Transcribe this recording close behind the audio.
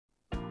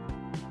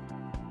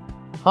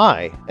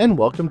Hi, and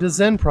welcome to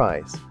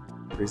Zenprise,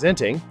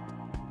 presenting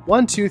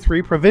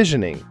 123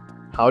 Provisioning,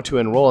 how to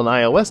enroll an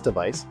iOS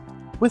device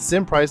with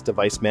Zenprise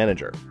Device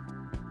Manager.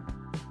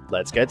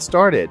 Let's get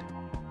started.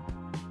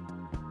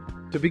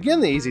 To begin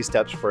the easy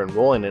steps for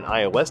enrolling an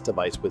iOS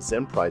device with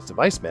Zenprise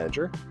Device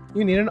Manager,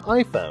 you need an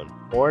iPhone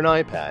or an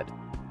iPad.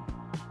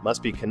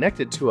 Must be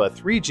connected to a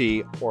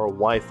 3G or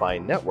Wi-Fi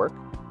network,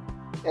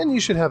 and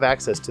you should have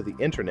access to the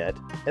internet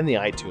and the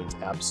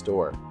iTunes App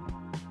Store.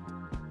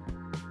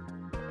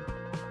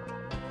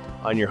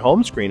 On your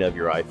home screen of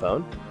your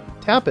iPhone,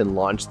 tap and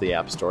launch the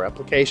App Store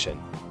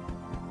application.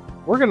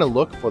 We're going to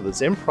look for the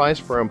Zenprise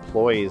for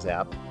Employees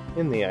app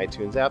in the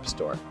iTunes App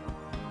Store.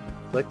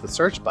 Click the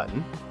search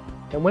button,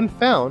 and when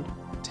found,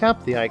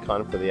 tap the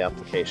icon for the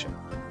application.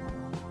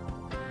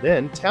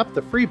 Then tap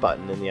the free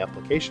button in the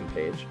application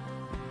page,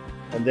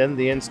 and then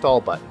the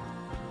install button.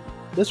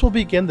 This will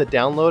begin the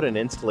download and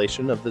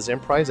installation of the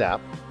Zenprise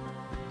app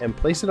and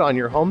place it on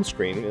your home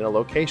screen in a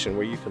location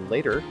where you can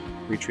later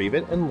retrieve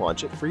it and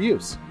launch it for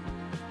use.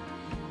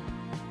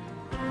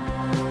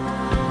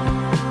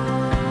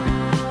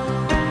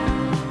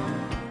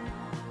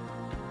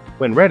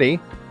 When ready,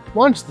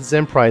 launch the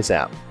Zenprise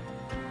app.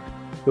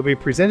 You'll be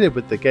presented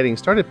with the Getting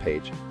Started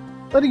page,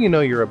 letting you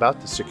know you're about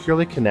to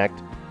securely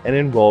connect and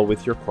enroll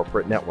with your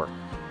corporate network.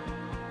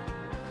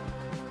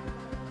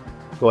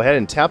 Go ahead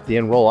and tap the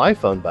Enroll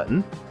iPhone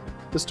button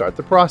to start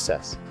the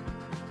process.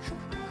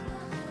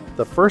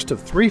 The first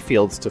of 3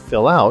 fields to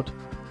fill out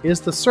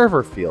is the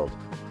Server field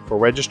for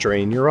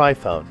registering your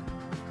iPhone.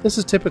 This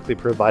is typically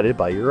provided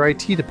by your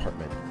IT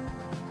department.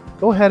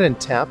 Go ahead and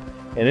tap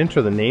and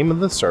enter the name of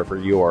the server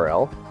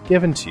URL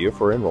given to you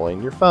for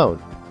enrolling your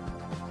phone.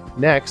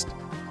 Next,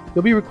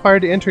 you'll be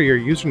required to enter your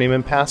username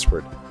and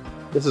password.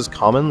 This is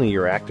commonly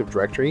your Active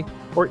Directory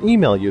or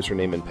email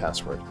username and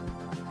password.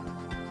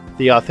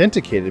 The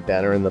Authenticated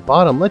banner in the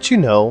bottom lets you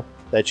know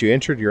that you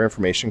entered your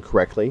information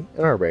correctly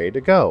and are ready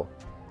to go.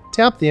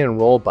 Tap the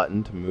Enroll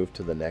button to move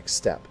to the next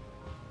step.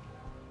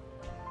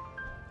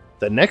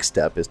 The next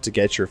step is to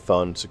get your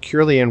phone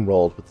securely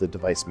enrolled with the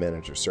Device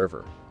Manager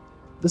server.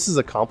 This is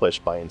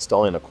accomplished by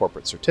installing a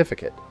corporate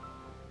certificate.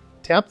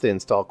 Tap the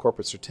Install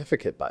Corporate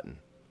Certificate button.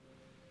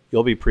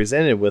 You'll be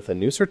presented with a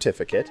new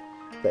certificate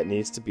that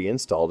needs to be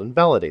installed and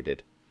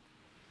validated.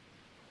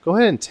 Go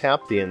ahead and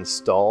tap the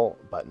Install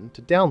button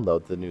to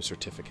download the new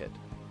certificate.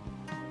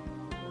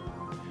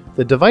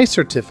 The device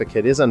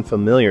certificate is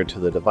unfamiliar to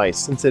the device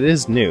since it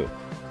is new.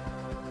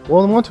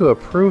 We'll want to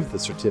approve the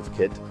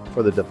certificate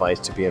for the device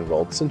to be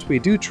enrolled since we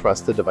do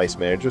trust the Device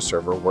Manager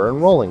server we're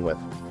enrolling with.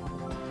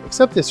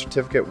 Accept the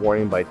certificate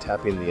warning by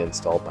tapping the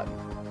Install button.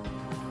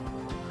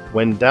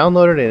 When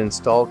downloaded and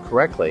installed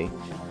correctly,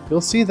 you'll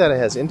see that it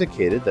has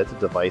indicated that the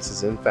device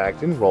is in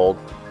fact enrolled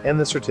and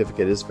the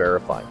certificate is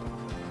verified.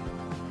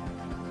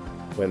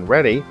 When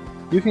ready,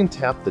 you can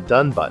tap the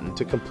Done button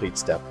to complete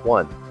Step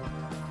 1.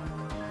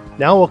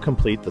 Now we'll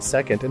complete the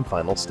second and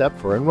final step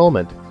for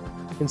enrollment,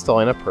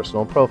 installing a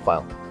personal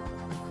profile.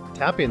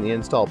 Tapping the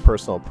Install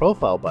Personal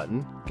Profile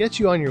button gets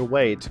you on your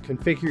way to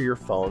configure your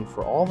phone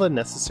for all the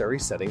necessary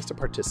settings to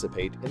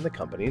participate in the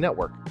company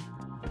network.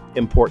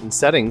 Important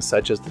settings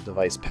such as the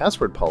device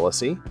password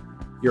policy,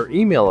 your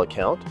email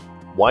account,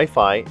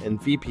 Wi-Fi,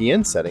 and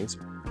VPN settings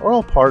are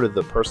all part of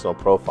the personal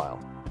profile.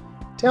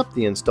 Tap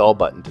the Install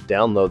button to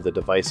download the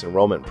device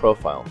enrollment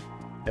profile,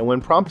 and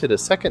when prompted a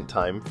second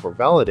time for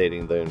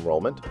validating the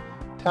enrollment,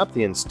 tap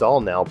the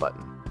Install Now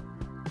button.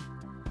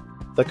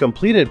 The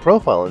completed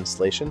profile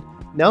installation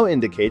now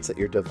indicates that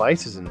your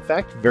device is in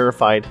fact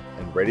verified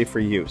and ready for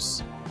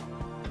use.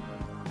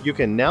 You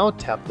can now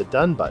tap the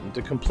Done button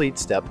to complete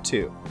Step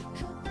 2.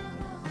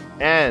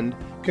 And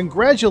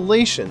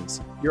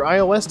congratulations! Your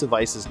iOS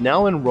device is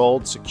now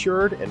enrolled,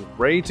 secured, and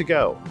ready to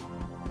go.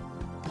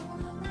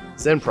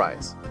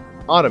 Zenprise,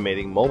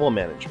 automating mobile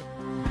manager.